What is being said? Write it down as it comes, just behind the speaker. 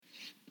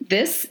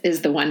This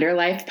is the Wonder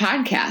Life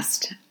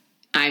Podcast.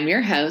 I'm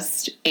your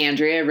host,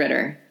 Andrea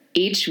Ritter.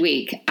 Each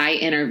week, I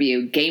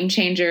interview game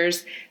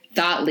changers,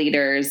 thought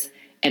leaders,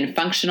 and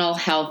functional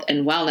health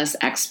and wellness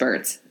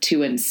experts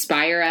to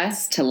inspire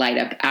us to light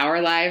up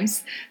our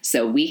lives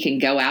so we can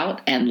go out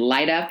and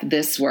light up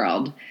this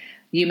world.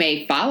 You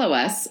may follow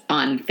us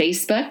on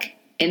Facebook,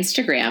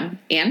 Instagram,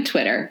 and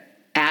Twitter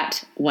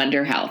at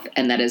Wonder Health,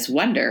 and that is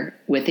Wonder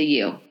with a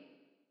U.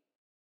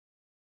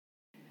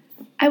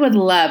 I would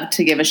love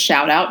to give a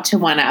shout out to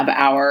one of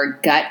our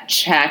Gut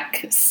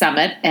Check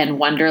Summit and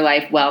Wonder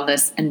Life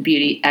Wellness and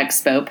Beauty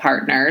Expo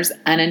partners,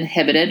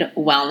 Uninhibited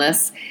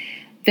Wellness.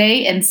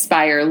 They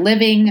inspire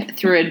living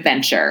through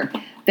adventure.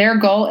 Their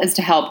goal is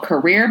to help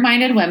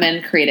career-minded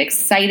women create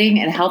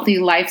exciting and healthy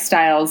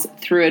lifestyles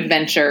through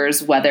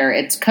adventures, whether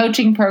it's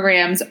coaching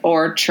programs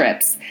or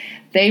trips.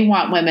 They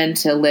want women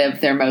to live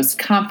their most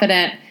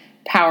confident,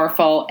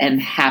 powerful, and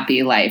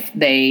happy life.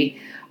 They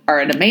are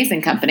an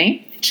amazing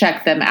company.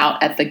 Check them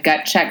out at the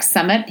Gut Check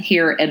Summit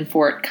here in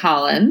Fort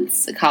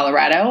Collins,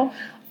 Colorado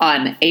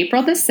on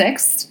April the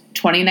 6th,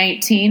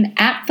 2019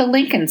 at the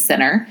Lincoln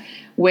Center,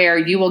 where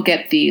you will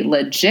get the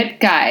legit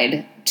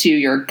guide to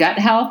your gut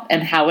health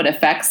and how it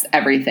affects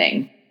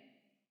everything.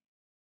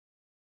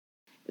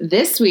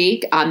 This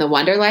week on the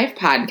Wonder Life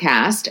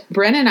Podcast,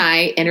 Bryn and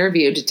I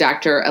interviewed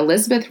Dr.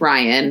 Elizabeth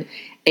Ryan,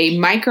 a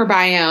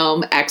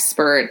microbiome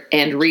expert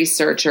and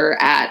researcher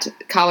at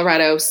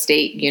Colorado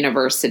State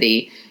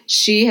University.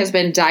 She has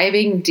been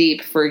diving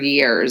deep for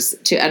years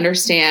to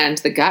understand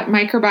the gut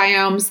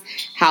microbiomes,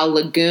 how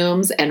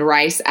legumes and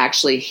rice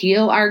actually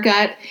heal our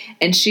gut,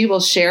 and she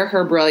will share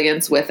her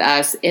brilliance with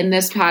us in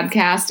this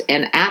podcast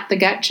and at the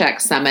Gut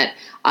Check Summit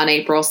on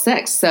April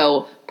 6th.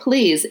 So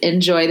please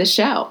enjoy the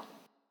show.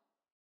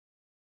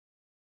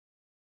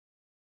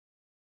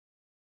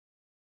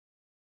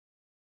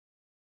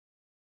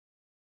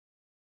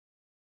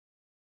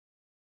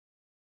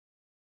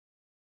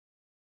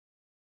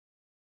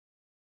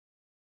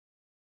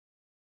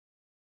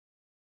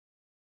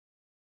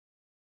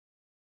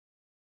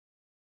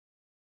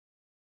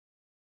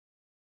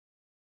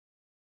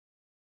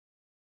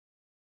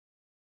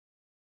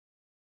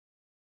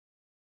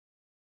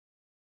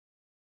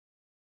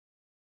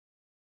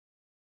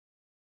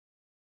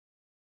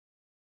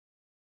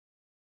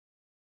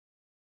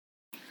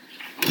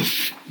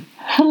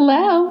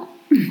 Hello.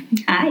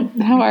 Hi.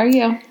 How are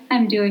you?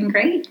 I'm doing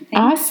great.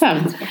 Thanks.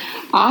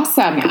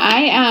 Awesome.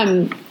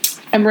 I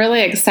am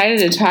really excited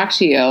to talk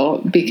to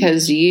you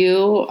because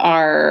you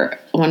are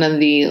one of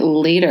the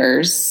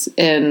leaders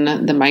in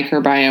the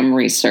microbiome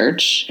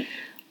research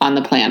on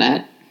the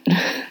planet.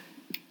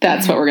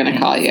 That's what we're going to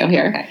call you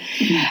here.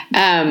 Okay.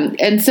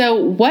 And so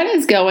what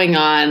is going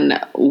on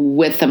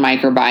with the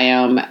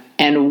microbiome,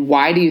 and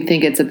why do you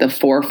think it's at the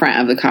forefront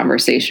of the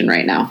conversation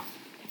right now?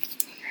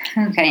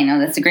 Okay, no,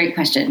 that's a great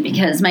question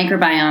because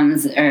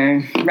microbiomes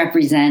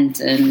represent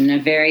a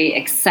very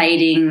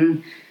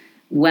exciting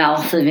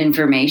wealth of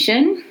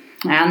information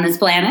on this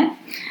planet.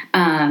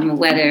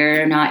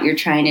 Whether or not you're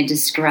trying to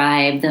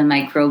describe the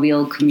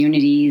microbial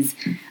communities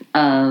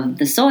of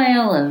the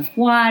soil, of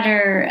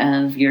water,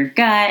 of your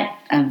gut,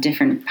 of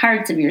different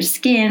parts of your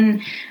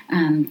skin,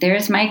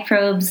 there's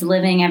microbes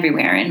living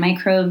everywhere. And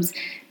microbes,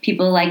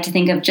 people like to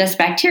think of just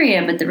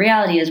bacteria, but the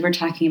reality is we're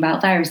talking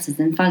about viruses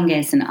and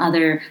fungus and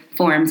other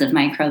forms of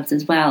microbes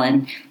as well.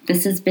 And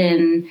this has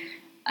been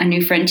a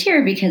new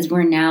frontier because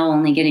we're now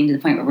only getting to the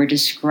point where we're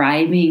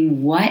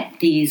describing what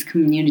these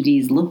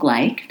communities look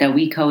like that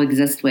we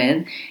coexist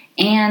with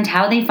and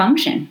how they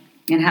function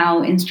and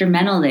how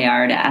instrumental they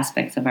are to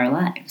aspects of our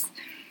lives.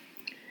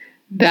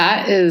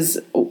 That is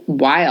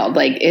wild.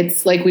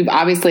 It's like we've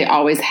obviously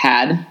always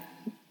had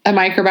a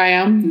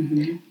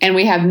microbiome, and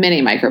we have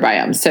many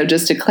microbiomes. So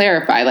just to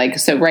clarify,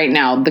 so right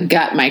now the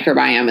gut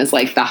microbiome is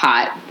like the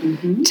hot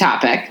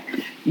topic,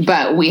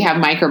 but we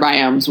have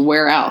microbiomes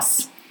where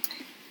else?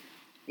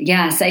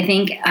 Yes, I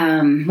think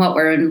what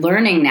we're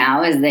learning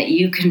now is that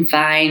you can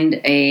find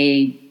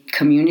a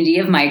community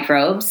of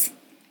microbes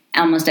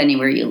almost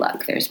anywhere you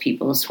look. There's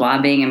people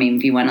swabbing. I mean,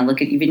 if you want to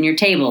look at even your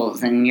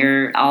tables and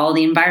all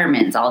the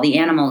environments, all the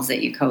animals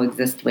that you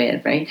coexist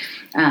with, right?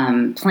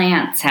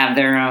 Plants have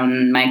their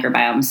own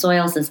microbiome.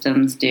 Soil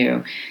systems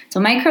do. So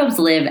microbes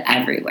live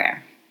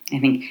everywhere, I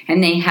think,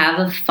 and they have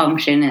a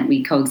function and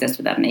we coexist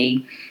with them.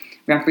 They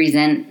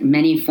represent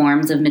many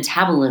forms of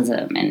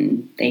metabolism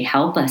and they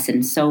help us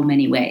in so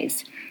many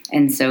ways.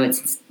 And so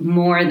it's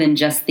more than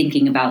just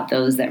thinking about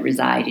those that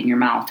reside in your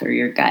mouth or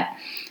your gut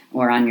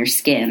or on your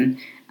skin.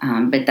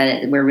 But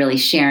that we're really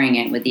sharing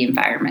it with the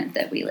environment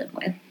that we live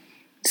with.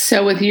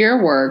 So with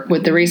your work,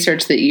 with the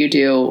research that you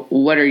do,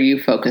 what are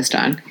you focused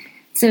on?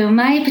 So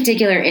my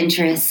particular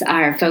interests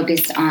are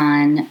focused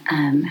on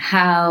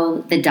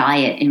how the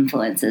diet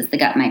influences the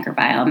gut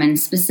microbiome, and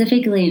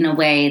specifically in a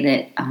way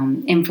that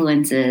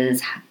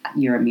influences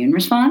your immune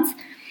response.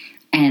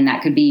 And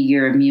that could be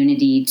your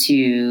immunity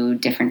to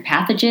different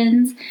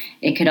pathogens.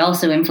 It could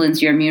also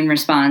influence your immune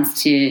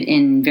response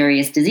in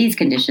various disease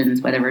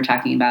conditions, whether we're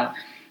talking about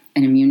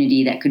an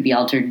immunity that could be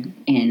altered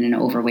in an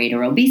overweight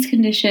or obese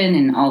condition,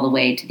 and all the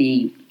way to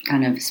the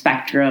kind of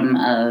spectrum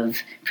of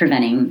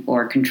preventing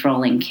or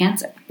controlling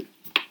cancer.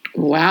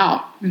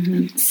 Wow.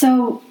 Mm-hmm.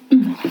 So,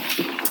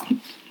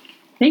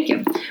 thank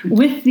you.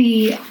 With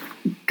the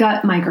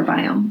gut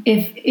microbiome,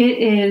 if it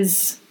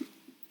is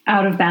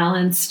out of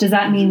balance, does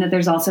that mean that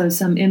there's also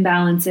some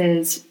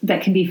imbalances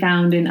that can be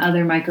found in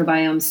other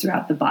microbiomes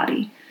throughout the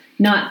body?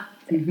 Not,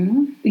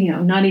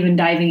 not even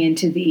diving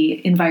into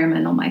the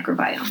environmental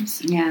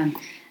microbiomes. Yeah.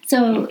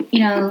 So,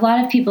 a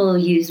lot of people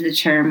use the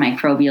term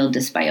microbial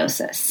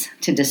dysbiosis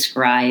to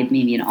describe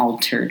maybe an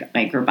altered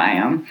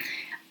microbiome.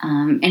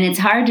 And it's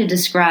hard to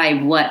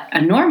describe what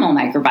a normal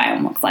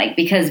microbiome looks like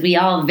because we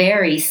all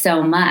vary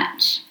so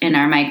much in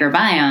our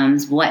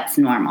microbiomes. What's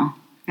normal,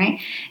 right?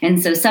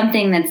 And so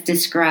something that's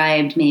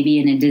described maybe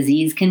in a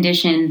disease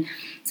condition.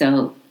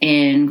 So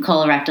in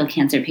colorectal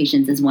cancer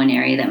patients is one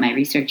area that my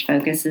research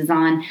focuses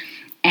on.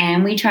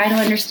 And we try to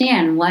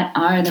understand what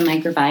are the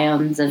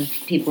microbiomes of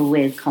people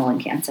with colon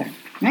cancer,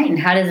 right? And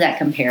how does that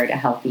compare to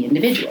healthy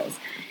individuals?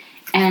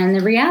 And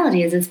the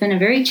reality is it's been a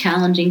very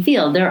challenging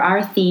field. There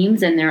are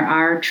themes and there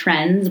are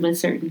trends with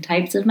certain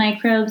types of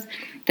microbes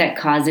that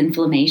cause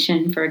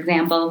inflammation, for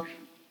example.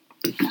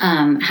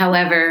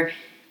 However,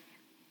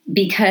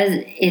 because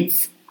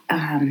it's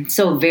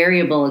so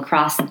variable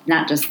across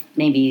not just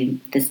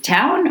maybe this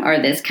town or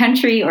this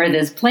country or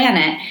this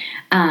planet,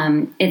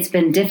 it's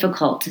been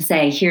difficult to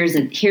say,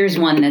 here's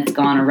one that's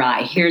gone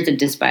awry, here's a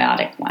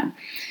dysbiotic one.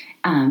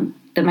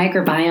 The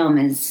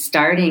microbiome is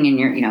starting in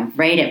your,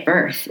 right at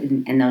birth.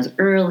 In those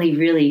early,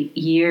 really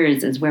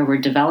years is where we're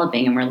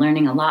developing, and we're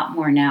learning a lot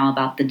more now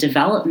about the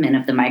development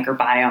of the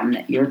microbiome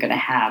that you're going to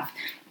have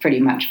pretty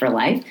much for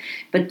life.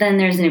 But then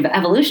there's an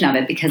evolution of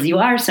it because you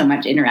are so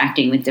much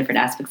interacting with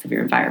different aspects of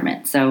your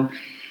environment. So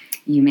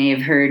you may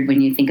have heard when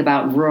you think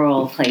about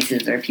rural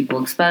places or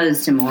people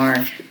exposed to more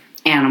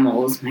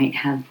animals might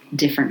have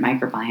different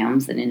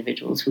microbiomes than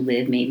individuals who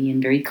live maybe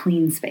in very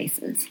clean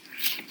spaces.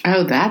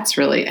 Oh, that's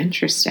really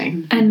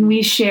interesting. And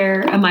we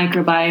share a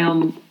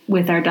microbiome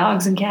with our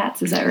dogs and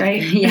cats. Is that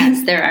right?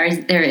 Yes,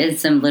 there is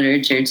some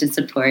literature to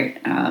support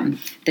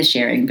the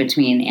sharing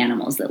between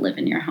animals that live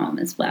in your home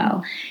as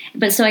well.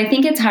 But so I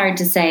think it's hard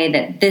to say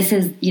that this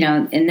is,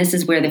 and this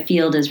is where the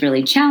field is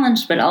really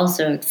challenged, but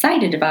also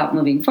excited about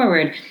moving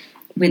forward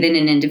within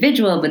an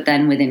individual, but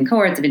then within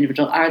cohorts of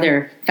individual. Are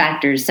there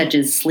factors such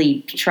as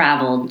sleep,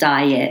 travel,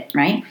 diet,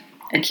 right?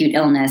 Acute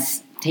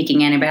illness,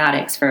 taking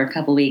antibiotics for a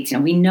couple weeks.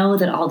 We know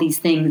that all these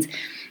things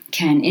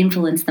can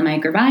influence the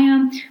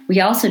microbiome.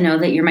 We also know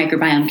that your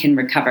microbiome can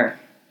recover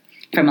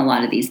from a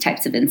lot of these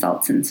types of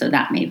insults. And so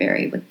that may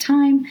vary with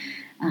time,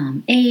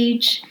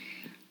 age,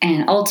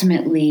 and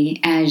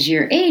ultimately as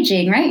you're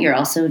aging, right, you're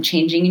also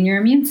changing in your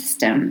immune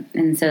system.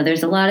 And so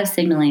there's a lot of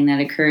signaling that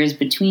occurs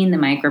between the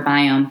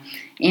microbiome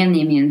and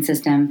the immune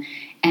system.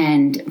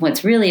 And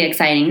what's really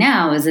exciting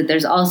now is that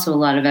there's also a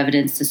lot of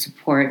evidence to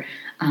support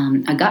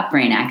a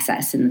gut-brain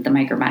axis, and that the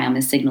microbiome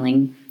is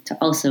signaling to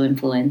also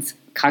influence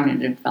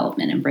cognitive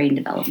development and brain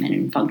development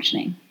and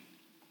functioning.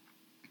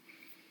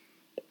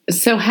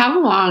 So how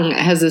long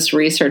has this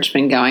research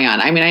been going on?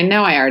 I mean, I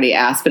know I already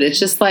asked, but it's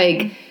just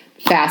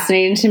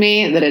fascinating to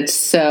me that it's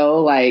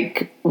so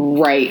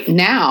right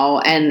now,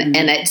 and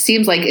it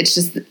seems like it's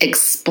just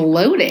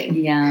exploding.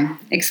 Yeah,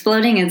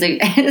 exploding is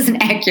an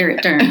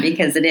accurate term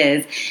because it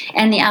is,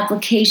 and the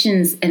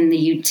applications and the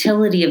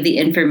utility of the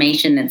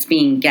information that's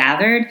being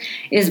gathered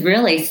is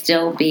really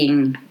still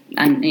being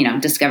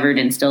discovered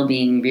and still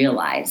being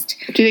realized.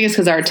 Do you think it's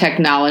because our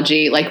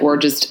technology, we're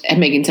just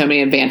making so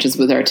many advances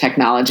with our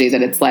technology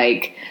that it's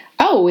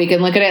we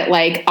can look at it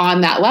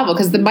on that level?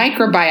 Because the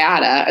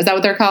microbiota, is that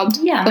what they're called?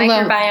 Yeah,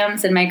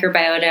 microbiomes and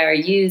microbiota are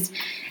used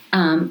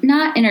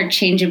not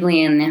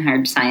interchangeably in the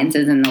hard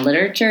sciences and the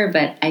literature,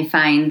 but I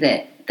find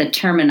that the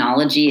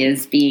terminology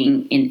is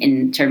being,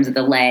 in terms of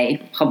the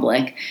lay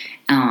public,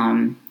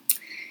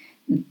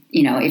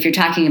 if you're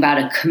talking about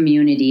a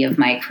community of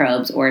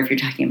microbes or if you're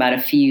talking about a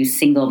few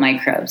single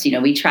microbes,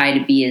 we try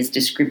to be as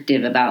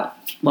descriptive about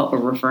what we're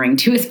referring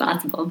to as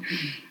possible.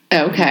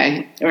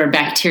 Okay. Or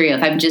bacterial.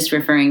 If I'm just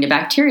referring to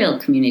bacterial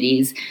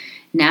communities,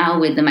 now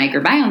with the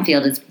microbiome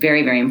field, it's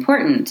very, very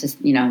important to,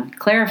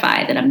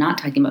 clarify that I'm not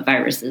talking about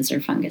viruses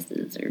or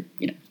funguses or,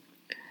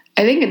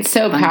 I think it's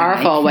so fungi.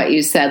 Powerful what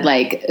you said,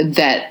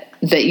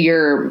 that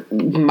your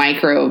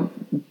microbiota,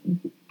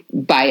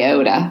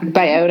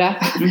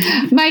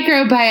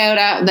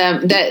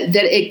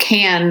 that it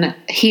can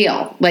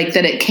heal,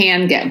 that it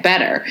can get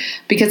better.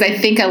 Because I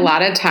think a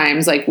lot of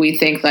times, we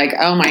think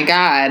oh my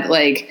God,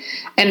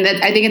 and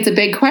that, I think it's a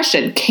big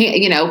question.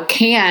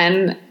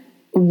 Can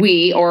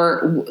we,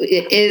 or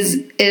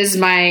is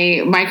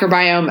my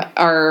microbiome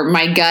or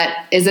my gut,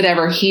 is it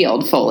ever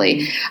healed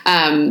fully?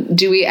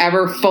 Do we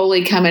ever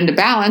fully come into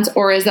balance,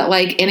 or is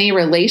it any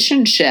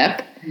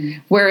relationship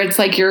where it's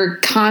you're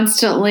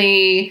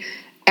constantly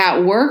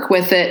at work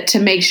with it to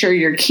make sure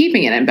you're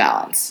keeping it in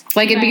balance?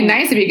 It'd be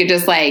nice if you could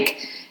just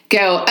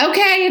go,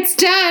 okay, it's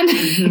done.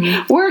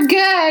 Mm-hmm. We're good.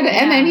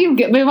 Yeah. And then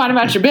you move on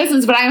about your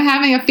business. But I'm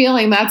having a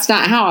feeling that's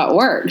not how it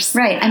works.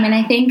 Right. I mean,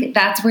 I think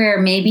that's where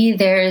maybe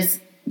there's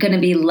going to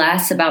be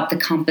less about the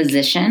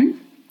composition.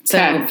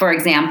 So, for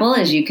example,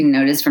 as you can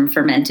notice from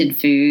fermented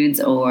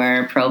foods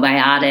or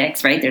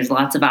probiotics, right, there's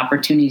lots of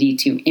opportunity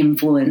to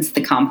influence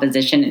the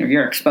composition of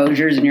your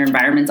exposures and your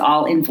environments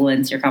all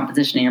influence your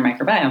composition and your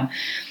microbiome.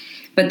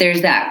 But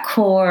there's that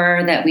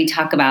core that we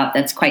talk about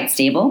that's quite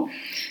stable,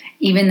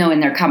 even though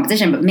in their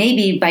composition, but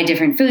maybe by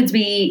different foods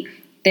we eat,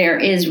 there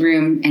is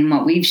room, and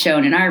what we've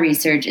shown in our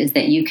research is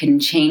that you can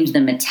change the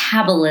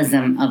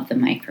metabolism of the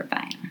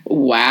microbiome.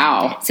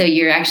 Wow. So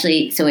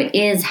it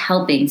is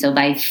helping. So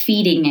by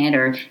feeding it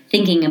or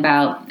thinking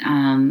about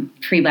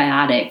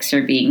prebiotics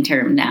are being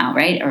termed now,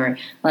 right? Or a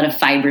lot of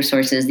fiber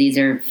sources, these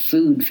are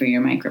food for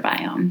your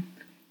microbiome.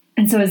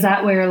 And so is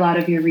that where a lot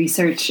of your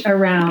research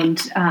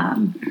around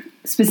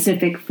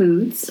specific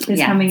foods is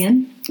coming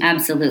in?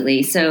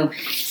 Absolutely. So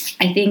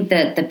I think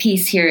that the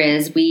piece here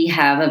is we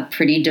have a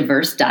pretty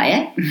diverse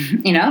diet.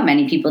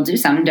 Many people do,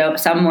 some don't,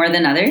 some more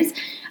than others.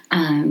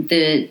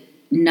 The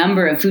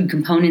number of food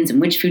components and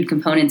which food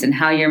components and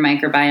how your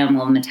microbiome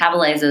will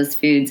metabolize those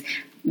foods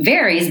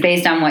varies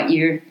based on what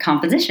your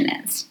composition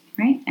is,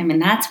 right? I mean,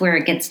 that's where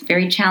it gets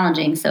very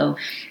challenging. So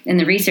in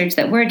the research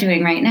that we're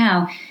doing right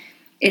now,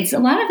 a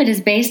lot of it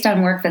is based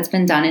on work that's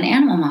been done in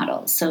animal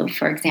models. So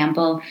for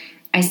example,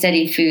 I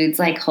study foods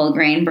like whole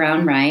grain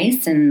brown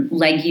rice and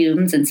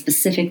legumes, and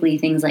specifically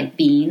things like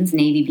beans,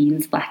 navy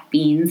beans, black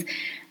beans,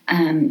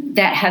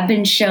 that have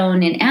been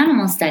shown in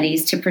animal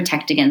studies to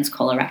protect against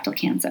colorectal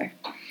cancer.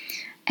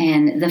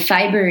 And the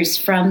fibers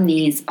from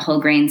these whole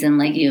grains and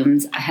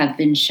legumes have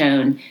been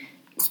shown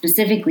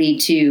specifically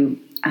to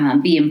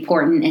be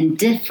important and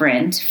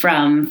different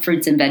from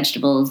fruits and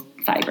vegetables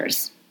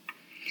fibers.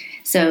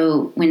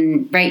 So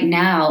right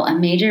now, a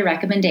major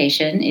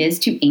recommendation is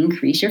to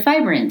increase your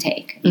fiber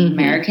intake. Mm-hmm.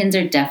 Americans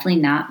are definitely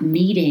not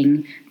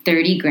meeting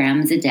 30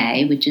 grams a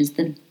day, which is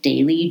the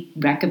daily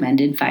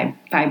recommended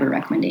fiber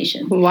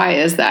recommendation. Why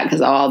is that?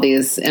 Because all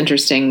these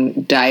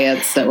interesting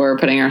diets that we're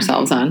putting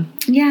ourselves on.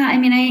 Yeah, I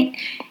mean,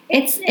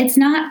 it's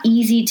not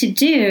easy to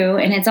do,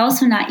 and it's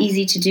also not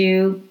easy to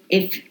do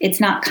if it's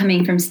not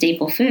coming from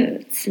staple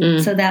foods.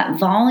 So that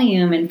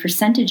volume and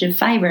percentage of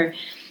fiber.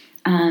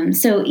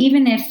 So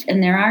even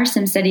and there are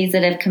some studies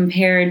that have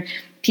compared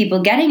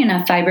people getting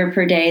enough fiber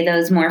per day,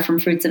 those more from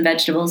fruits and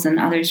vegetables and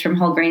others from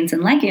whole grains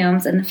and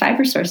legumes, and the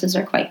fiber sources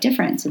are quite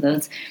different. So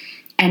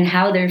and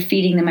how they're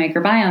feeding the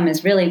microbiome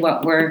is really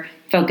what we're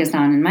focused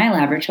on in my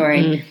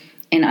laboratory,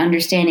 and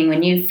understanding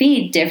when you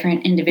feed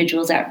different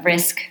individuals at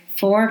risk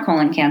for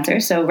colon cancer.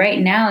 So right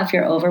now, if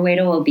you're overweight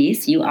or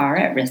obese, you are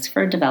at risk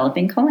for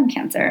developing colon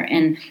cancer.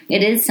 And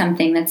it is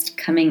something that's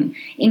becoming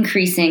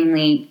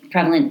increasingly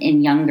prevalent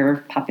in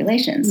younger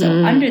populations. So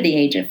under the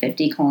age of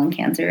 50, colon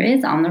cancer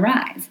is on the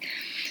rise.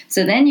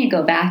 So then you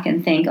go back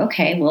and think,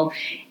 okay, well,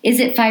 is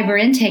it fiber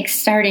intake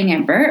starting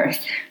at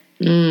birth?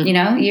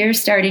 You're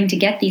starting to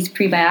get these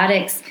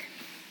prebiotics,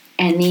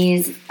 and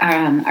these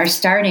are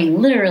starting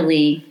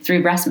literally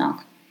through breast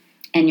milk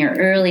and your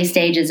early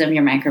stages of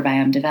your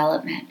microbiome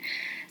development.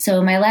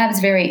 So my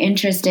lab's very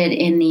interested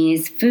in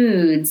these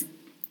foods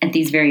at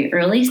these very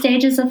early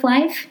stages of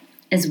life,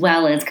 as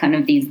well as kind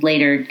of these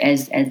later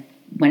as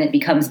when it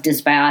becomes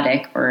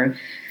dysbiotic or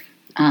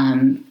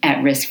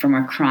at risk for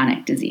more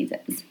chronic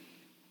diseases.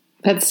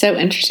 That's so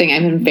interesting.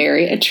 I've been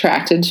very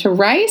attracted to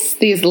rice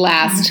these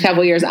last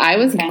couple years. I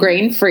was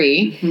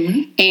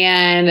grain-free,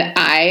 and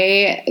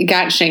I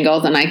got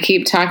shingles, and I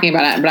keep talking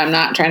about it, but I'm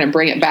not trying to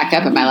bring it back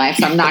up in my life,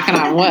 so I'm knocking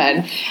on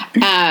wood.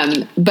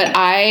 But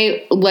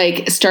I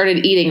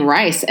started eating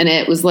rice, and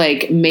it was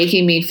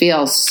making me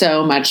feel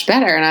so much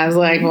better. And I was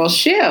like, well,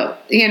 shoot,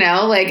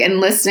 and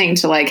listening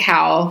to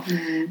how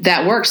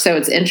that works. So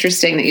it's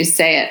interesting that you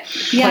say it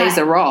plays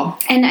a role.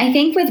 And I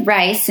think with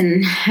rice,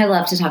 and I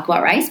love to talk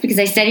about rice because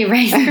I study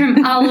rice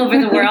from all over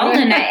the world,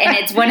 and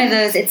it's one of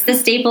those. It's the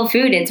staple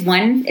food.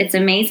 It's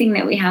amazing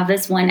that we have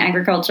this one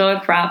agricultural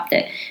crop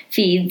that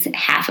feeds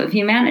half of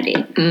humanity.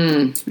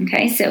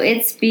 Okay, so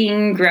it's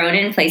being grown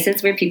in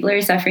places where people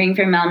are suffering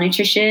from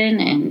malnutrition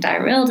and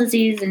diarrheal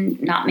disease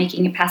and not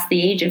making it past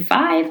the age of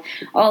 5,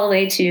 all the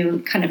way to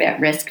kind of at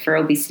risk for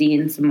obesity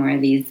and some more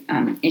of these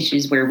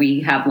issues where we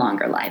have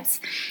longer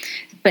lives.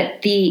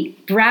 But the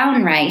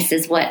brown rice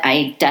is what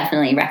I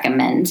definitely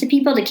recommend to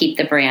people to keep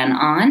the bran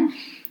on.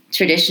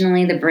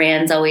 Traditionally, the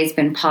bran's always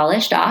been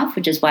polished off,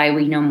 which is why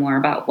we know more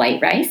about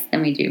white rice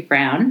than we do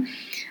brown.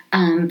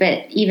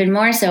 But even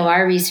more so,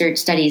 our research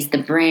studies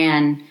the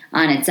bran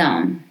on its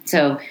own.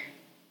 So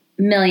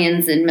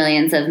millions and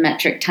millions of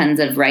metric tons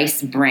of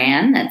rice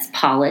bran that's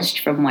polished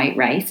from white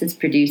rice is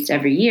produced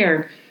every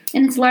year.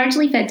 And it's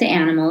largely fed to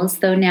animals,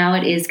 though now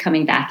it is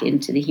coming back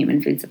into the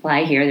human food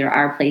supply here. There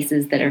are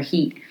places that are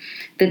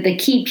the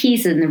key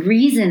piece and the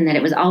reason that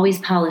it was always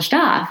polished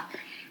off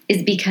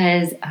is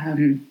because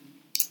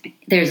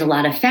there's a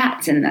lot of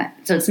fats in that.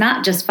 So it's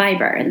not just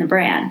fiber in the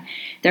bran.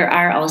 There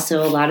are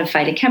also a lot of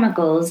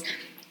phytochemicals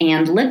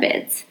and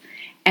lipids.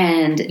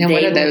 And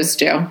what do those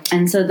do?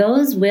 And so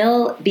those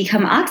will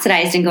become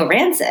oxidized and go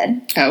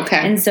rancid. Okay.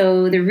 And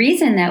so the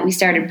reason that we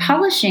started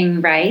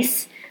publishing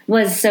rice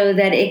was so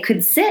that it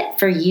could sit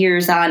for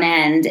years on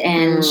end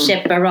and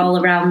ship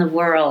all around the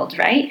world,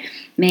 right?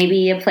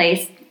 Maybe a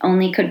place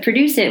only could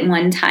produce it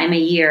one time a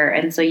year,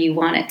 and so you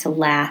want it to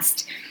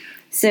last.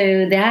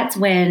 So that's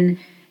when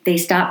they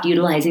stopped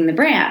utilizing the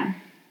bran.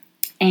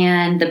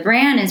 And the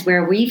bran is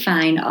where we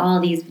find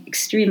all these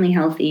extremely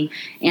healthy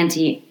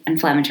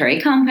anti-inflammatory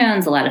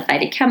compounds, a lot of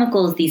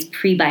phytochemicals, these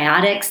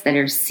prebiotics that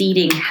are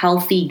seeding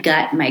healthy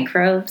gut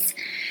microbes.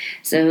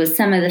 So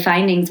some of the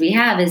findings we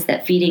have is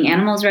that feeding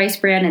animals rice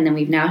bran, and then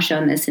we've now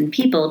shown this in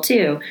people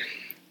too,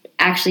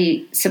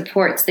 actually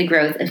supports the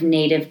growth of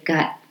native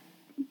gut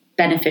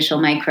beneficial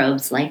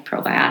microbes like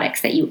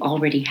probiotics that you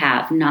already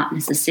have, not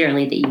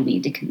necessarily that you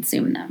need to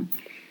consume them.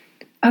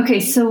 Okay,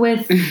 so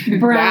with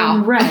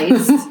brown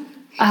rice,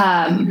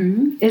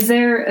 is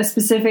there a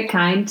specific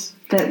kind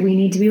that we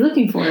need to be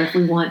looking for if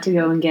we want to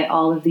go and get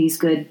all of these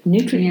good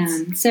nutrients?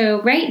 Yeah.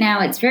 So right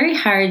now it's very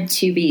hard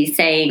to be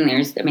saying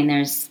there's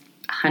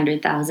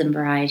 100,000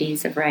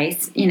 varieties of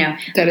rice,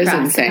 That is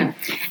insane.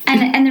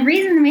 And the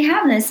reason we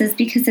have this is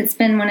because it's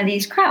been one of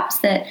these crops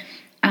that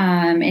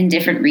in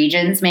different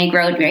regions may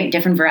grow, right?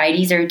 Different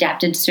varieties are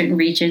adapted to certain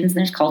regions.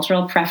 There's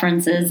cultural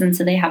preferences, and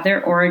so they have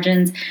their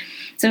origins.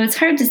 So it's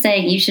hard to say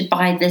you should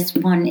buy this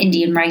one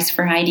Indian rice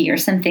variety or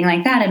something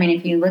like that. I mean,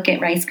 if you look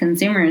at rice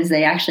consumers,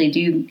 they actually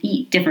do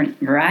eat different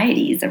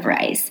varieties of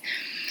rice.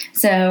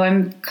 So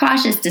I'm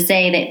cautious to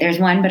say that there's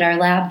one, but our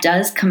lab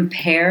does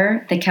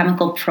compare the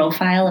chemical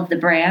profile of the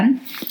bran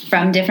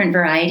from different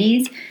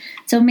varieties.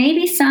 So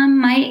maybe some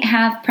might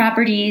have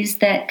properties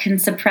that can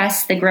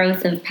suppress the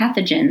growth of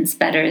pathogens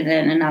better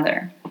than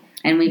another.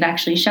 And we've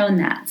actually shown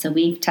that. So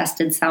we've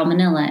tested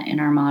salmonella in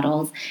our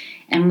models,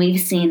 and we've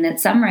seen that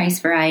some rice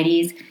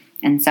varieties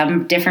and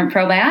some different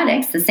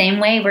probiotics, the same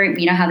way where,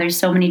 how there's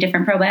so many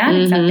different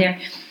probiotics out there,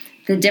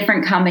 the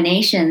different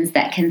combinations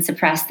that can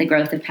suppress the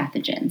growth of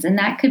pathogens. And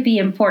that could be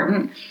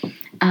important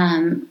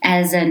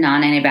as a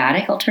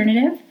non-antibiotic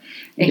alternative.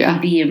 It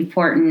could be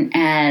important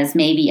as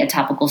maybe a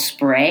topical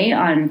spray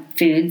on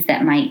foods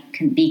that might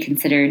be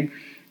considered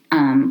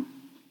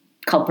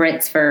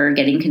culprits for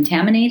getting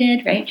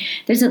contaminated, right?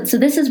 So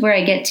this is where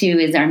I get to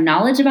is our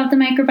knowledge about the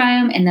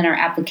microbiome, and then our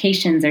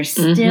applications are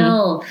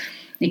still,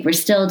 we're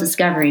still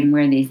discovering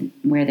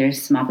where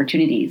there's some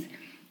opportunities.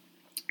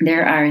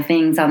 There are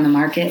things on the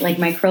market like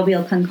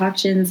microbial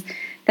concoctions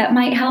that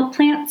might help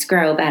plants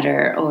grow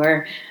better,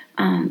 or,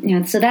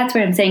 so that's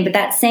what I'm saying. But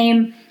that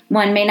same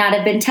one may not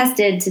have been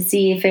tested to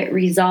see if it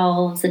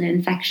resolves an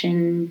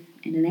infection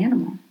in an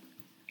animal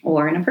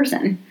or in a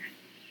person.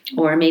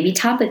 Or maybe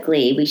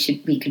topically,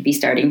 we could be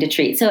starting to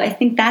treat. So I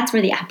think that's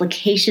where the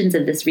applications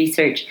of this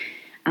research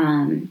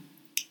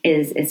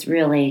is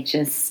really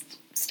just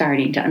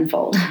starting to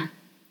unfold.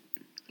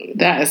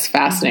 That is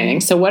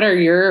fascinating. So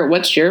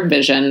what's your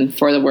vision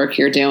for the work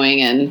you're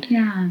doing, and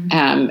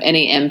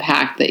any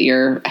impact that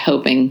you're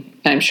hoping?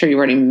 I'm sure you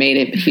already made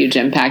a huge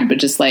impact, but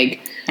just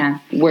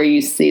where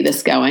you see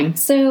this going.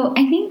 So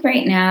I think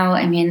right now,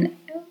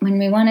 when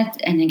we want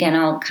to, and again,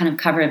 I'll kind of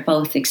cover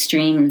both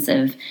extremes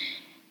of,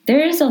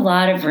 there's a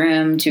lot of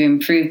room to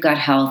improve gut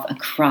health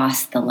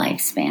across the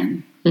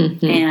lifespan.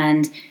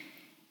 And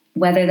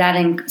whether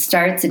that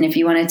starts, and if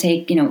you want to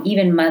take,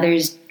 even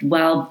mothers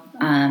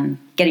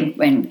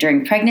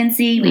during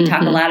pregnancy, we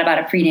talk a lot about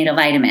a prenatal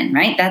vitamin,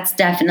 right? That's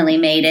definitely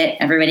made it.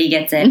 Everybody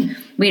gets it.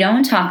 We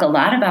don't talk a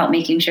lot about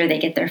making sure they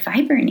get their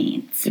fiber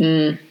needs.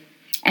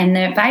 And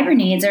their fiber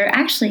needs are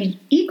actually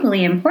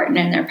equally important,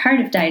 and they're part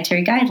of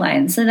dietary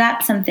guidelines. So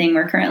that's something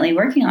we're currently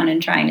working on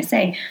and trying to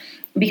say,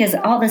 because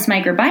all this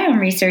microbiome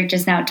research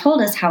has now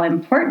told us how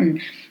important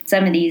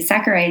some of these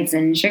saccharides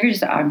and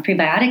sugars and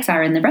prebiotics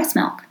are in the breast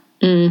milk.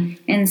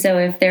 And so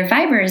if their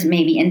fibers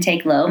maybe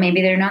intake low,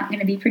 maybe they're not going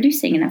to be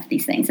producing enough of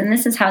these things. And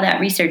this is how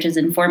that research is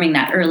informing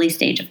that early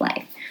stage of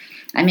life.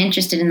 I'm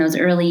interested in those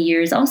early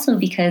years also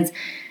because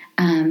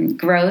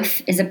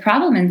growth is a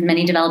problem in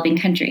many developing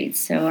countries.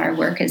 So our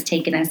work has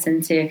taken us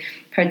into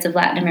parts of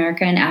Latin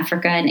America and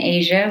Africa and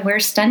Asia where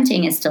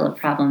stunting is still a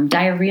problem.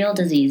 Diarrheal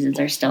diseases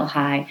are still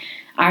high.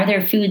 Are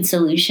there food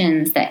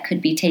solutions that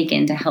could be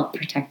taken to help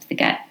protect the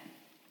gut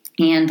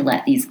and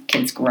let these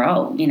kids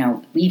grow,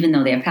 even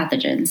though they have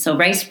pathogens? So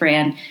rice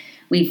bran,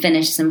 we've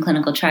finished some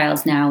clinical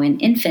trials now in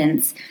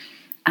infants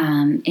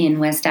in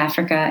West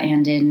Africa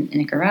and in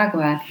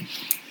Nicaragua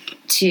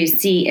to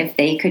see if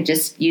they could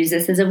just use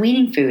this as a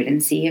weaning food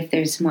and see if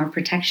there's more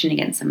protection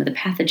against some of the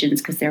pathogens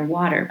because their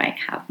water might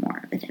have more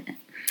of it in it.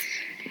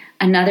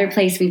 Another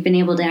place we've been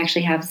able to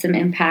actually have some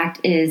impact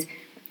is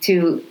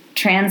to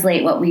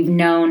translate what we've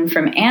known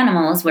from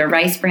animals, where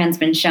rice bran's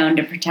been shown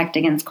to protect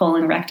against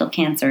colon rectal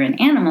cancer in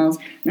animals,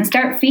 and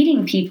start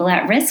feeding people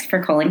at risk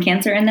for colon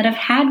cancer and that have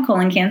had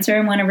colon cancer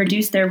and want to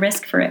reduce their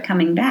risk for it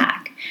coming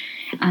back.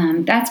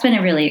 That's been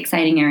a really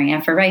exciting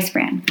area for rice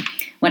bran.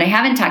 What I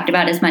haven't talked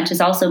about as much is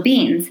also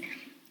beans.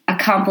 a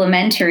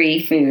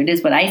complementary food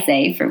is what I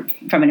say from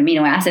an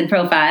amino acid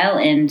profile,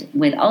 and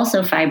with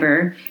also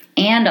fiber,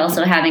 and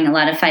also having a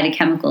lot of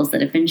phytochemicals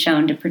that have been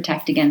shown to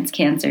protect against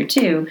cancer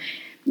too.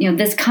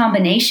 This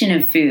combination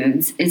of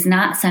foods is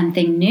not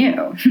something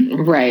new.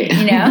 Right.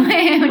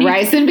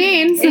 Rice and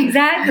beans.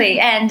 Exactly.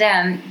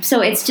 And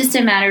so it's just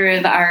a matter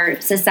of our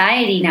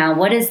society now.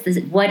 What is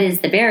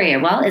the barrier?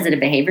 Well, is it a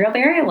behavioral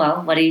barrier?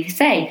 Well, what do you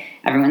say?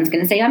 Everyone's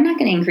going to say, I'm not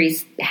going to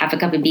increase half a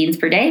cup of beans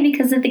per day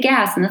because of the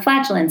gas and the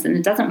flatulence, and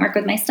it doesn't work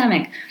with my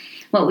stomach.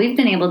 What we've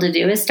been able to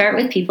do is start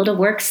with people to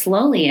work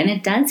slowly, and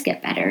it does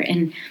get better.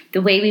 And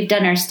the way we've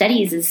done our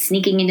studies is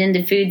sneaking it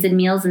into foods and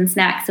meals and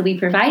snacks that we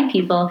provide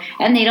people,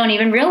 and they don't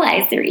even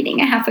realize they're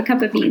eating a half a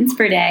cup of beans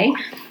per day.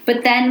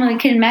 But then we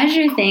can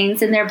measure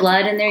things in their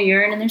blood and their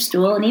urine and their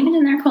stool and even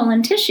in their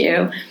colon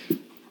tissue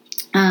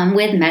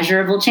with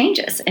measurable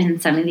changes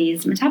in some of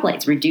these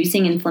metabolites.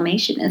 Reducing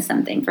inflammation is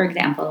something, for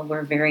example,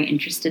 we're very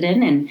interested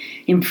in, and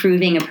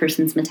improving a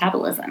person's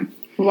metabolism.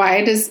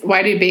 Why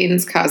do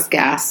beans cause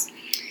gas?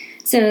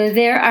 So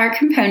there are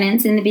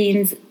components in the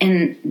beans,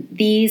 and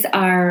these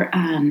are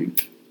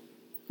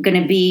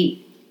going to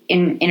be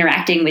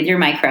interacting with your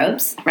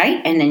microbes,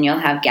 right? And then you'll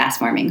have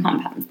gas-forming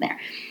compounds there.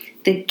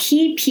 The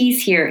key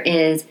piece here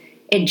is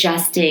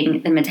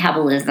adjusting the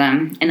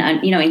metabolism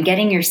and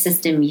getting your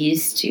system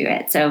used to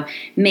it. So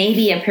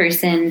maybe a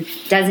person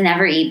doesn't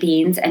ever eat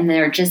beans, and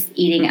they're just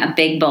eating a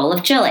big bowl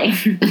of chili,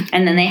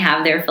 and then they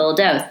have their full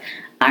dose.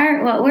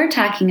 What we're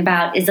talking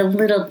about is a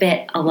little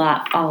bit, a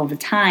lot, all the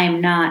time,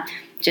 not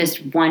just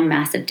one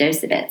massive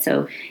dose of it.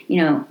 So,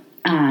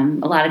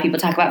 a lot of people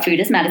talk about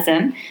food as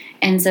medicine.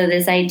 And so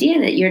this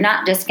idea that you're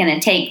not just going to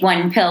take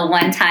one pill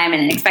one time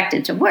and expect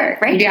it to work,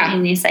 right? Yeah.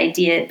 And this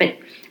idea, but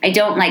I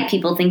don't like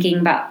people thinking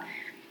about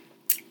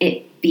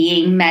it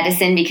being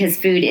medicine, because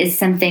food is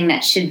something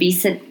that should be,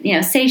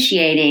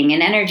 satiating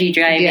and energy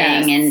driving.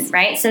 Yes. And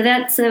right. So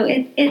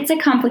it's a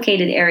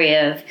complicated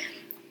area of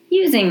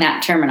using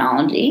that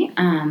terminology.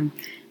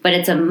 But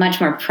it's a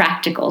much more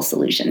practical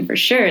solution for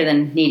sure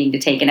than needing to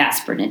take an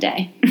aspirin a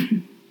day.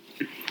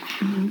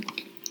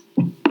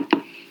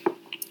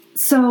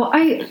 So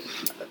I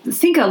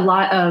think a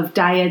lot of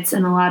diets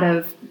and a lot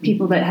of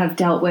people that have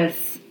dealt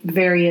with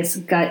various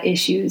gut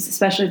issues,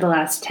 especially the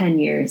last 10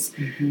 years,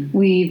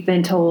 we've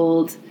been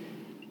told,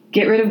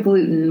 get rid of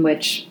gluten,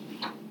 which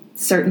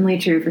certainly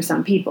true for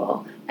some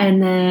people.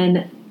 And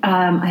then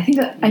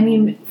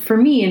for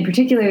me in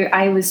particular,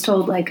 I was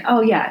told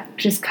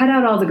just cut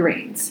out all the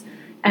grains.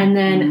 And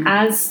then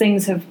as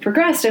things have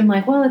progressed, I'm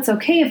like, well, it's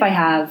okay if I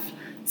have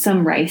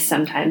some rice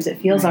sometimes. It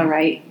feels all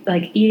right.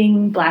 Like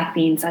eating black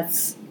beans,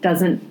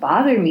 doesn't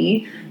bother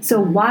me. So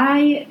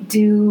why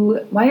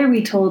are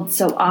we told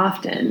so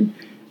often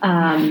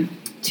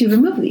to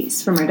remove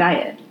these from our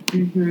diet?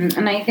 Mm-hmm.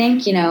 And I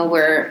think,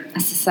 we're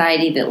a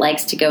society that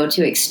likes to go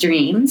to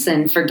extremes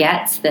and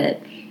forgets that,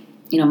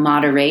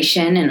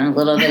 moderation and a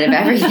little bit of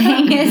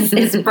everything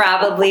is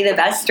probably the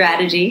best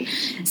strategy.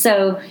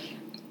 So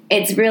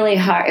it's really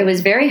hard. It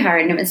was very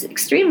hard, and it was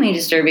extremely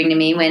disturbing to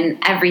me when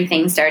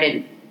everything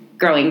started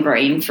growing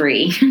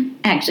grain-free,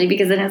 actually,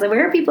 because then I was like,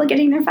 where are people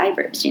getting their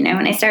fibers, And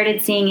I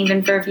started seeing, even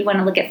if you want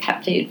to look at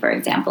pet food, for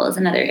example, is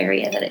another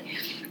area that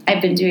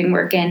I've been doing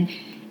work in.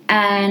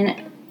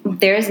 And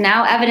there's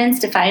now evidence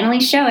to finally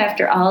show,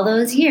 after all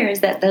those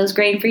years, that those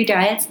grain-free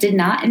diets did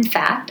not, in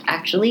fact,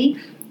 actually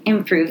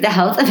improve the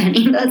health of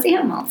any of those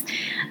animals.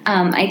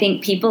 I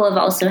think people have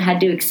also had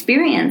to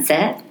experience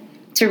it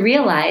to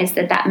realize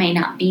that may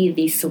not be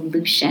the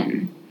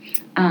solution.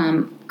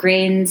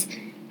 Grains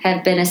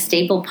have been a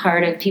staple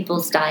part of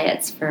people's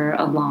diets for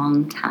a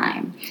long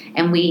time.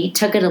 And we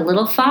took it a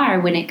little far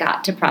when it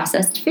got to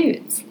processed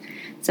foods.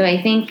 So I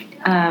think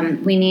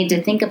we need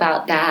to think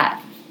about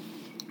that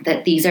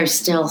these are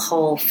still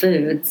whole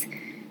foods.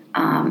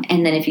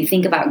 And then if you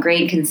think about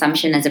grain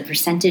consumption as a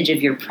percentage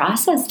of your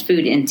processed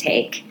food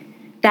intake,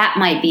 that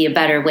might be a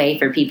better way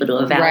for people to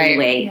evaluate.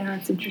 Right. Yeah,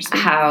 that's interesting.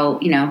 How,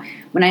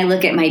 when I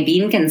look at my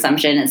bean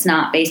consumption, it's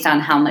not based on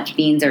how much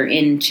beans are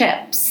in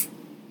chips.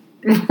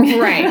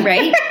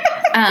 Right.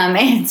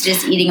 It's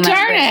just eating them.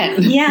 Darn it.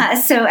 Yeah.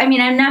 So,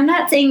 I'm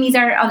not saying these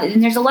are,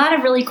 and there's a lot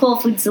of really cool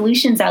food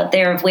solutions out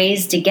there of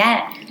ways to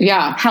get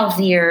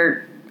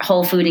healthier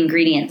whole food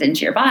ingredients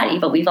into your body,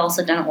 but we've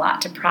also done a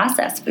lot to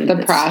process food.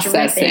 The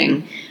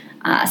processing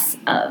us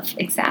of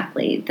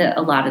exactly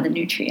a lot of the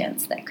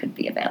nutrients that could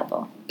be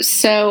available.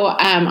 So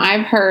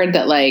I've heard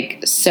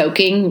that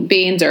soaking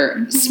beans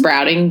or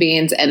sprouting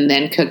beans and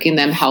then cooking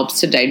them helps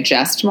to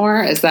digest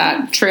more. Is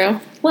that true?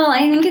 Well,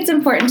 I think it's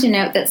important to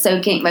note that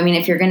soaking,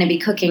 if you're going to be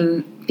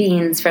cooking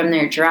beans from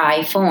their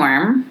dry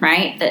form,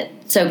 right, that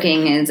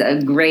soaking is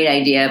a great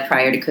idea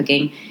prior to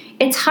cooking.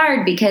 It's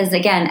hard because,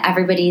 again,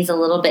 everybody's a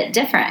little bit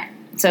different.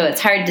 So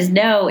it's hard to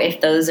know if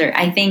those are,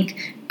 I think,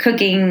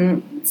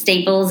 cooking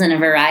staples in a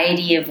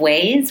variety of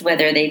ways,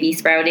 whether they be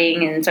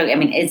sprouting and so,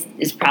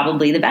 is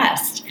probably the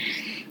best.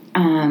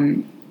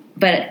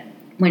 But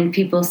when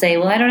people say,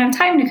 well, I don't have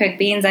time to cook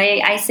beans,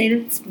 I say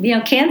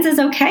that, cans is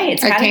okay.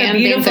 It's kind of a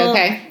beautiful,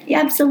 okay. Yeah,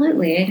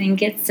 absolutely. I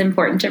think it's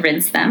important to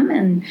rinse them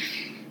and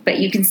but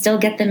you can still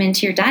get them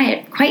into your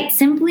diet quite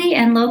simply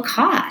and low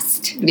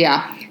cost.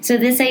 Yeah. So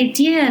this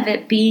idea of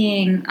it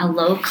being a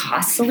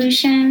low-cost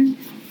solution,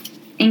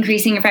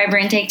 increasing your fiber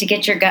intake to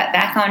get your gut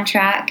back on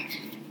track,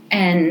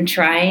 and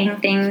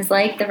trying things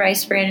like the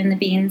rice bran and the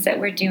beans that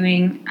we're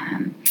doing.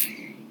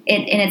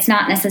 And it's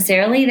not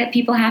necessarily that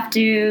people have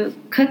to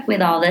cook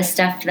with all this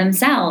stuff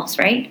themselves,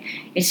 right?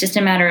 It's just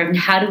a matter of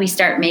how do we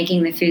start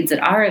making the foods that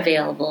are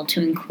available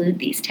to include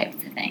these types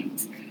of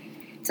things.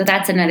 So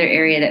that's another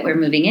area that we're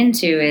moving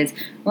into is,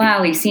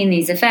 wow, we've seen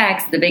these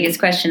effects. The biggest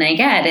question I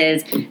get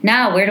is,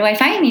 now where do I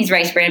find these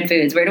rice bran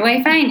foods? Where do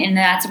I find? And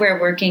that's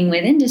where working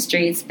with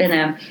industry, it's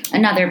been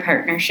another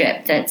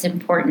partnership that's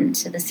important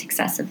to the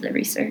success of the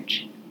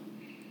research.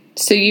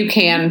 So you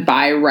can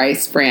buy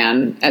rice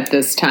bran at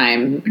this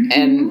time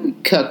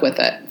and cook with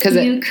it?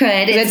 You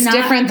could. It's not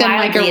different than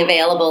widely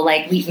available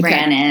like wheat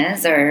bran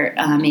is, or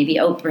maybe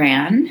oat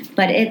bran,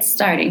 but it's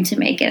starting to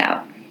make it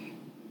out.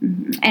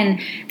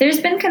 And there's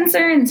been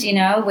concerns,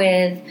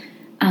 with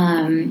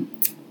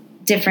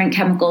different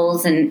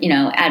chemicals and,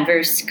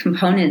 adverse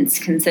components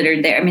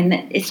considered there. I mean,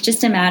 it's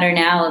just a matter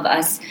now of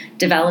us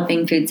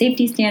developing food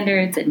safety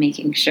standards and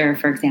making sure,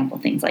 for example,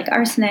 things like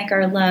arsenic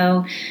are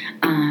low.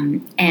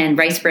 And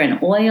rice bran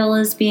oil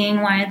is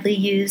being widely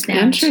used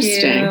now,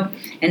 too.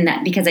 And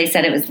that because I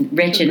said it was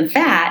rich in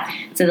fat,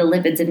 so the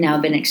lipids have now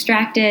been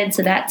extracted.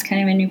 So that's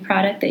kind of a new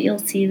product that you'll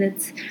see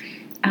that's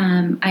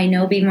I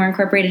know being more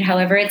incorporated.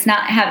 However, it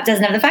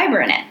doesn't have the fiber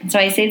in it. So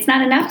I say it's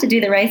not enough to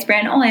do the rice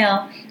bran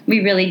oil.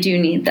 We really do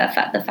need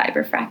the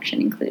fiber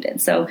fraction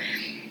included. So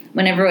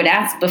whenever I would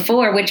ask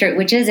before, which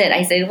is it?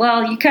 I say,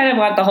 well, you kind of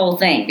want the whole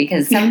thing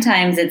because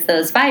sometimes it's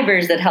those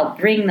fibers that help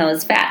bring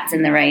those fats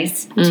in the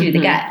rice to the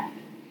gut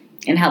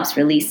and helps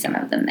release some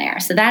of them there.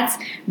 So that's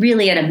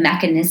really at a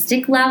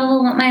mechanistic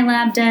level what my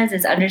lab does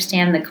is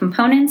understand the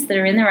components that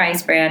are in the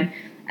rice bran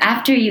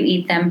after you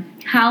eat them,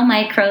 how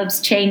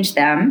microbes change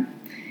them,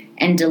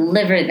 and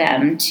deliver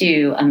them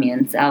to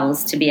immune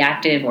cells to be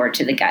active or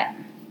to the gut.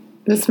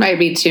 This might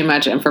be too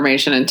much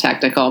information and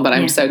technical, but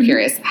I'm so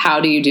curious.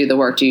 How do you do the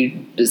work? Do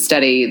you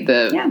study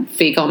the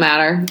fecal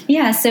matter?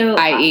 Yeah, so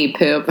i.e.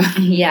 poop.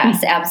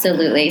 Yes,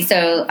 absolutely.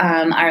 So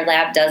our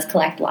lab does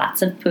collect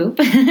lots of poop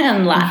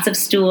and lots of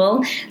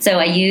stool. So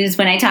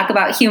when I talk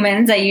about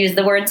humans, I use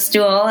the word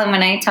stool, and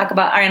when I talk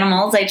about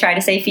animals, I try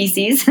to say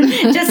feces,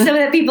 just so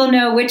that people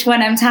know which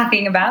one I'm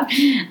talking about.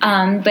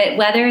 But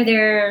whether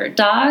they're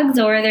dogs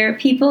or they're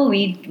people,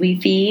 we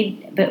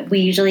feed. But we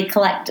usually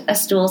collect a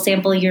stool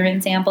sample,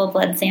 urine sample,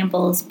 blood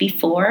samples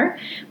before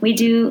we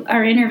do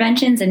our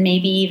interventions, and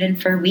maybe even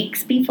for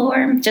weeks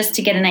before, just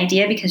to get an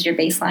idea because your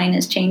baseline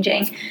is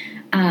changing.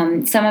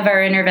 Some of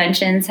our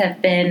interventions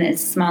have been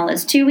as small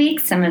as 2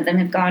 weeks. Some of them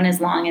have gone as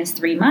long as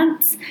 3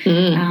 months.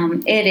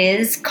 It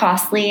is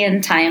costly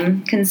and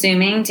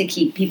time-consuming to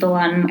keep people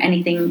on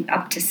anything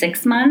up to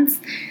 6 months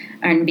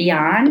and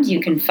beyond. You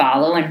can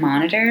follow and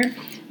monitor.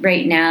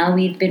 Right now,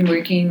 we've been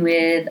working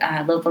with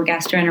local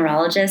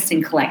gastroenterologists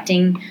and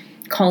collecting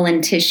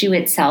colon tissue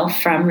itself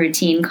from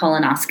routine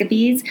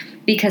colonoscopies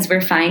because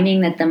we're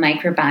finding that the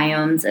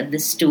microbiomes of the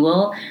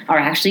stool are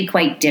actually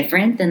quite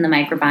different than the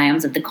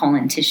microbiomes of the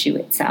colon tissue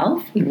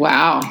itself.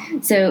 Wow.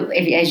 So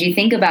as you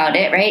think about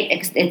it, right,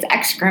 it's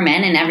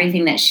excrement and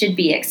everything that should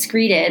be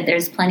excreted.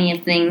 There's plenty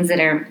of things that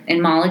are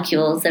in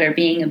molecules that are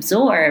being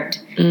absorbed.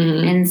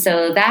 And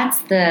so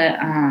that's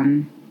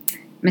the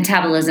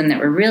metabolism that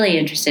we're really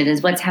interested in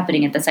is what's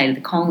happening at the site of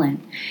the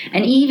colon.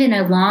 And even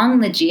along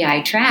the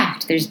GI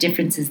tract, there's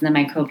differences in the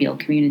microbial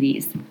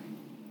communities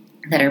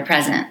that are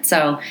present.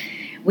 So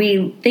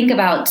we think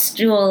about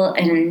stool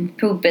and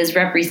poop as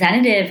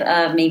representative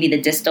of maybe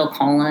the distal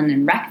colon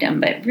and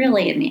rectum, but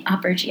really in the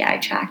upper GI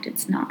tract,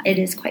 it's not. It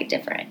is quite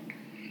different.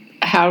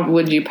 How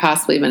would you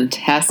possibly even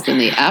test in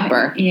the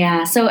upper?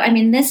 Yeah. So, I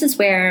mean, this is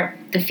where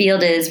the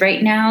field is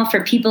right now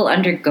for people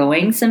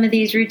undergoing some of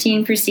these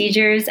routine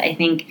procedures. I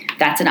think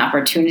that's an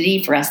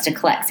opportunity for us to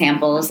collect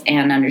samples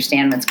and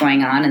understand what's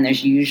going on. And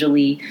there's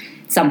usually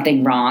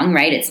something wrong,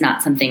 right? It's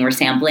not something we're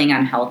sampling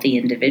on healthy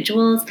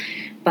individuals.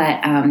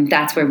 But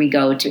that's where we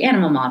go to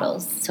animal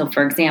models. So,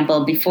 for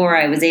example, before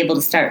I was able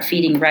to start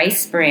feeding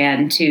rice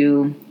bran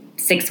to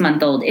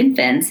 6-month-old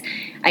infants,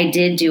 I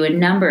did do a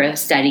number of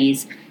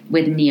studies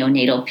with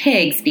neonatal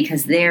pigs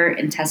because their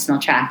intestinal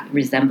tract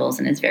resembles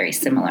and is very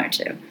similar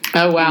to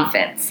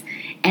infants.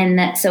 And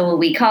so what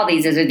we call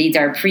these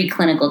are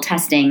preclinical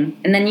testing.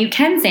 And then you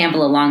can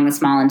sample along the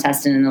small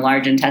intestine and the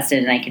large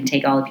intestine, and I can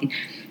take all of you.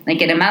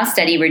 Like in a mouse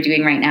study we're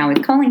doing right now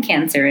with colon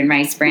cancer and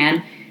rice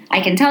bran,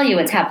 I can tell you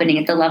what's happening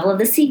at the level of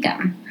the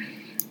cecum.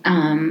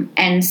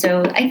 And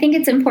so I think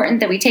it's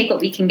important that we take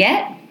what we can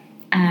get.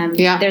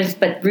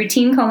 But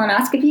routine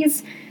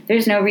colonoscopies,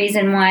 there's no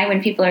reason why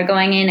when people are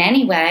going in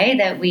anyway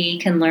that we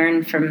can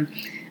learn from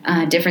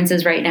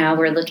differences right now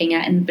we're looking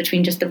at in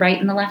between just the right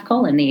and the left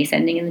colon, the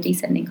ascending and the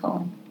descending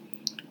colon.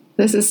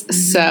 This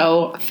is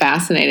so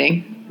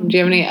fascinating. Do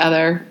you have any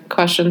other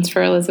questions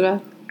for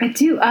Elizabeth? I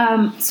do.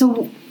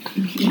 So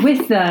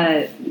with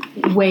the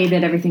way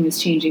that everything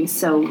is changing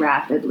so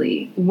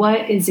rapidly.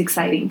 What is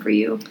exciting for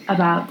you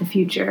about the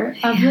future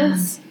of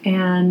this,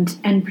 and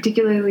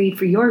particularly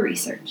for your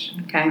research?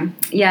 Okay.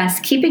 Yes,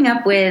 keeping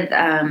up with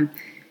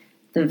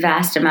the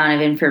vast amount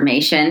of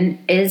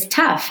information is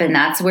tough, and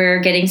that's where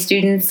getting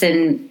students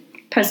and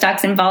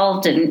postdocs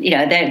involved, and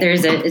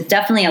it's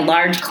definitely a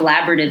large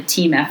collaborative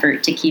team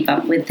effort to keep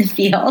up with the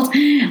field.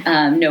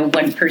 No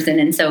one person,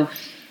 and so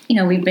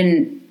we've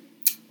been.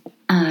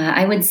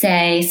 I would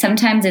say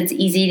sometimes it's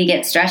easy to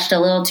get stretched a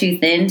little too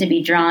thin to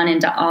be drawn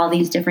into all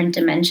these different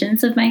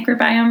dimensions of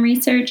microbiome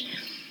research,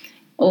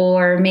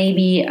 or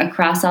maybe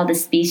across all the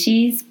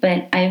species.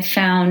 But I've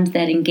found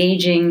that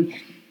engaging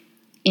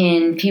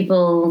in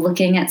people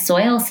looking at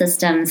soil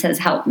systems has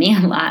helped me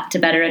a lot to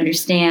better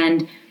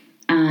understand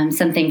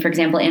something. For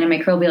example,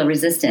 antimicrobial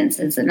resistance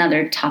is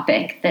another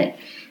topic that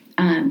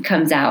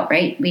comes out,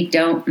 right? We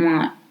don't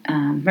want,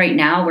 right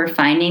now we're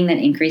finding that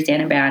increased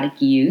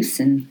antibiotic use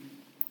and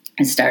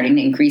is starting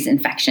to increase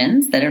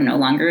infections that are no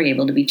longer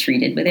able to be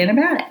treated with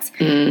antibiotics.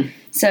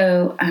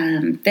 So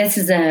this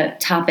is a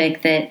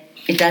topic that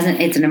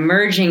it's an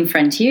emerging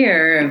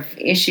frontier of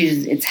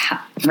issues. It's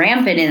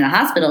rampant in the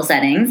hospital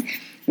settings,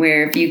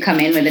 where if you come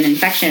in with an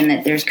infection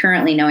that there's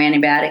currently no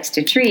antibiotics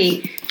to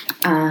treat,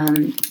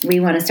 we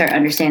want to start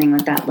understanding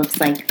what that looks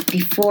like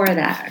before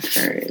that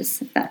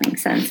occurs, if that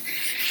makes sense.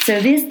 So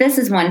this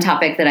is one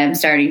topic that I'm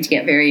starting to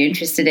get very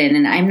interested in,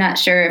 and I'm not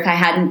sure if I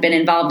hadn't been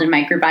involved in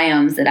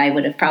microbiomes that I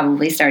would have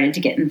probably started to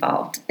get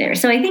involved there.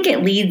 So I think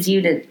it leads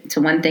you to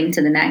one thing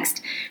to the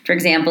next. For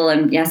example,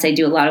 and yes, I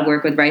do a lot of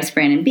work with rice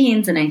bran and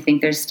beans, and I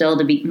think there's still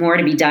more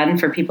to be done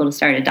for people to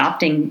start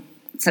adopting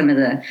some of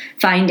the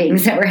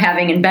findings that we're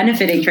having and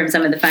benefiting from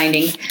some of the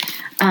findings.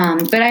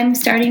 But I'm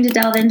starting to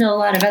delve into a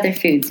lot of other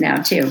foods now,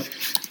 too.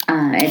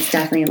 It's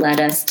definitely led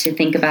us to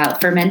think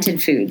about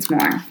fermented foods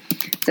more.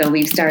 So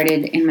we've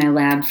started in my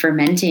lab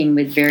fermenting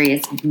with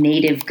various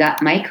native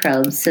gut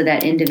microbes so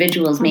that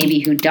individuals maybe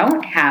who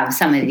don't have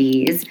some of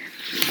these,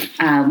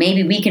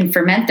 maybe we can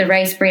ferment the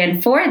rice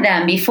bran for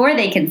them before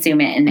they consume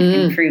it and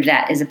improve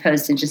that, as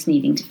opposed to just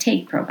needing to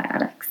take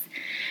probiotics.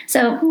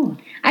 So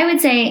I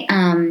would say,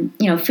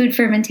 food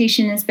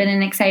fermentation has been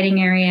an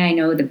exciting area. I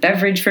know the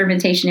beverage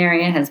fermentation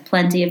area has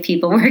plenty of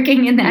people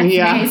working in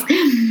that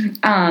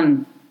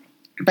space.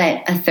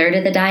 But a third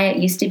of the diet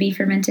used to be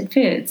fermented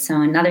foods.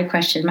 So another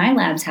question my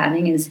lab's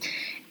having is,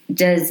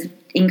 does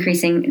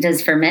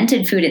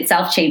fermented food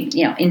itself change,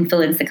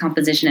 influence the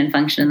composition and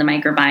function of the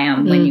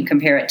microbiome when you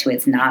compare it to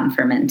its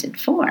non-fermented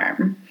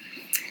form?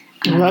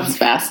 Well, that's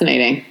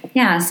fascinating.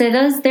 Yeah, so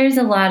there's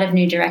a lot of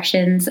new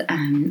directions.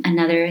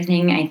 Another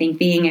thing, I think,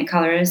 being at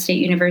Colorado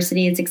State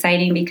University is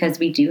exciting because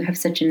we do have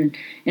such an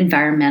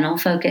environmental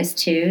focus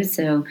too.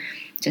 So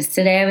just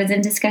today I was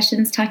in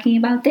discussions talking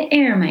about the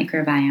air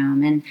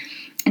microbiome and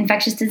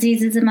infectious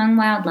diseases among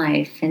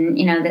wildlife, and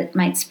that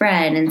might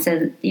spread. And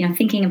so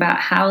thinking about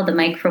how the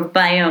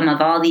microbiome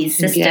of all these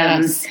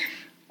systems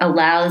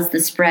allows the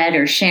spread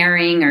or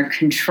sharing or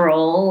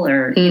control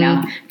or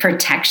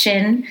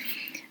protection.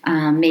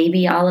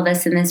 Maybe all of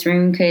us in this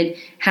room could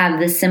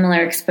have this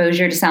similar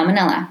exposure to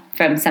salmonella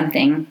from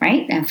something,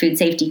 right? A food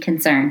safety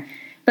concern.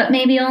 But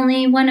maybe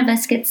only one of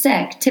us gets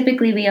sick.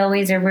 Typically, we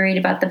always are worried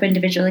about the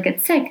individual that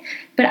gets sick.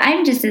 But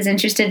I'm just as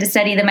interested to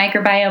study the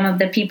microbiome of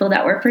the people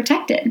that were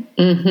protected.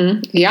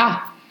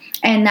 Yeah.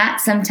 And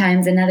that's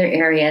sometimes another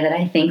area that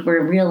I think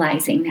we're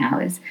realizing now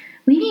is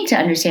we need to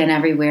understand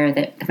everywhere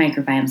that the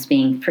microbiome is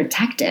being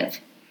protective.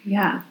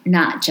 Yeah.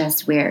 Not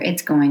just where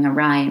it's going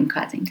awry and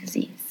causing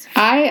disease.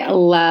 I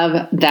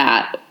love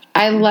that.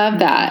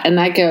 And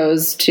that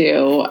goes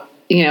to,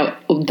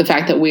 the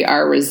fact that we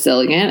are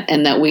resilient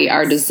and that we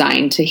are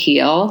designed to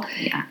heal.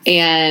 Yes.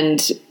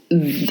 And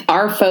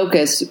our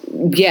focus,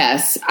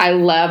 yes, I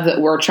love that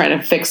we're trying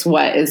to fix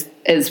what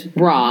is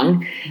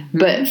wrong,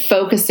 but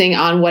focusing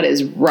on what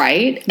is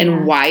right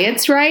and why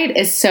it's right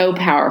is so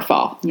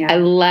powerful. Yeah. I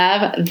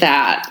love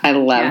that.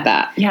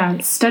 That. Yeah.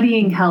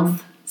 Studying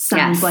health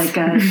sounds like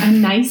a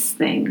nice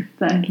thing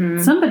that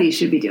somebody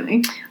should be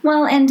doing.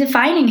 Well, and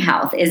defining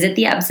health. Is it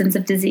the absence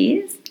of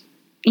disease?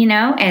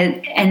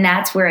 And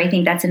that's where I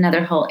think that's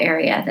another whole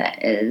area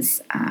that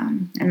is,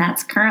 and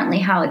that's currently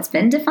how it's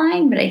been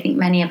defined, but I think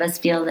many of us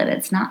feel that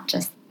it's not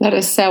just. That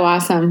is so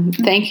awesome.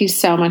 Thank you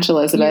so much,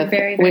 Elizabeth. You're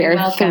very, very we are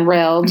welcome.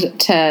 Thrilled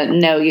to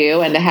know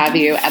you and to have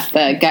you at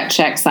the Gut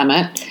Check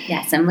Summit.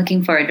 Yes, I'm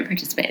looking forward to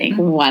participating.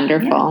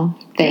 Wonderful.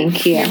 Yeah.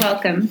 Thank you. You're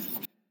welcome.